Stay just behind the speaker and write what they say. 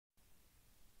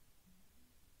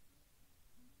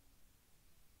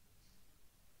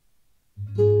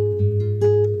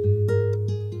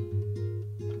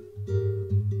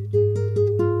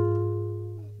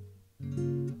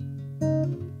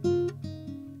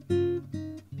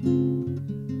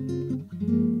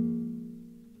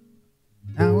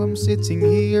sitting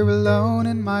here alone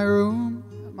in my room.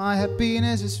 My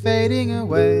happiness is fading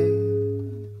away.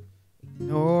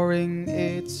 Ignoring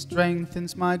it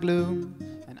strengthens my gloom,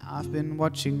 and I've been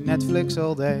watching Netflix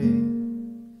all day.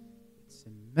 It's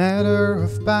a matter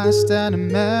of past and a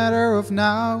matter of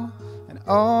now, and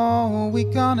oh, we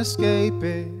can't escape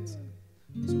it.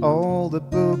 It's all the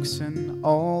books and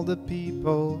all the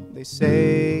people, they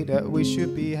say that we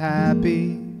should be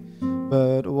happy.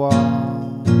 But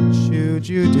what should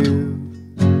you do?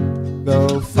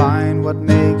 Go find what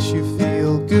makes you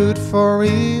feel good for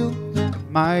real. It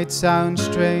might sound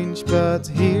strange, but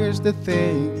here's the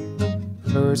thing.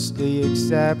 Firstly,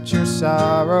 accept your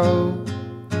sorrow.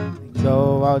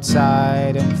 Go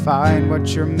outside and find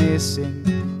what you're missing.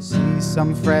 See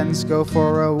some friends, go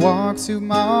for a walk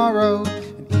tomorrow.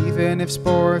 And even if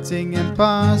sporting and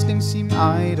puzzling seem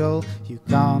idle, you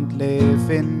can't live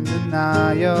in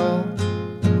denial.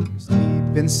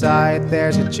 Deep inside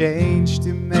there's a change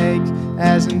to make,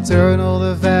 as internal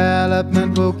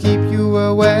development will keep you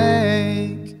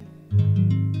awake.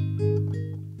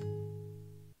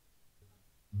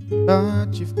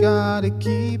 But you've gotta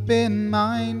keep in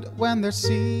mind when there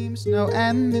seems no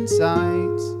end in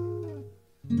sight.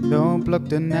 Don't block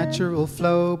the natural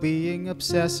flow being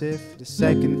obsessive. The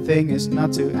second thing is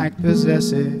not to act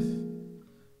possessive.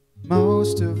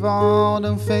 Most of all,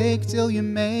 don't fake till you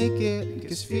make it,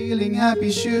 'cause feeling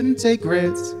happy shouldn't take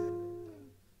grit.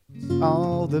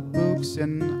 All the books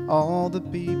and all the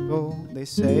people, they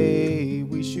say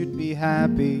we should be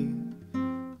happy.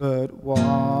 But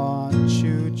what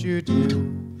should you do?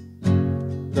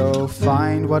 Go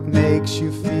find what makes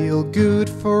you feel good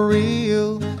for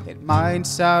real. It might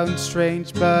sound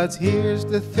strange, but here's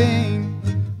the thing.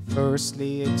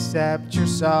 Firstly, accept your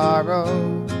sorrow.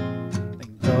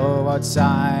 Then go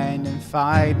outside and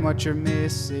find what you're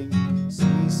missing.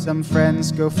 See some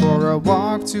friends, go for a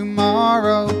walk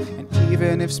tomorrow. And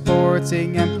even if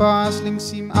sporting and puzzling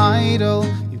seem idle,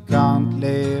 you can't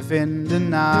live in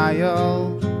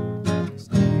denial.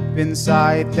 Deep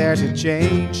inside there's a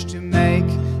change to make,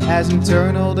 as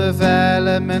internal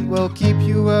development will keep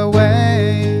you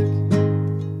awake.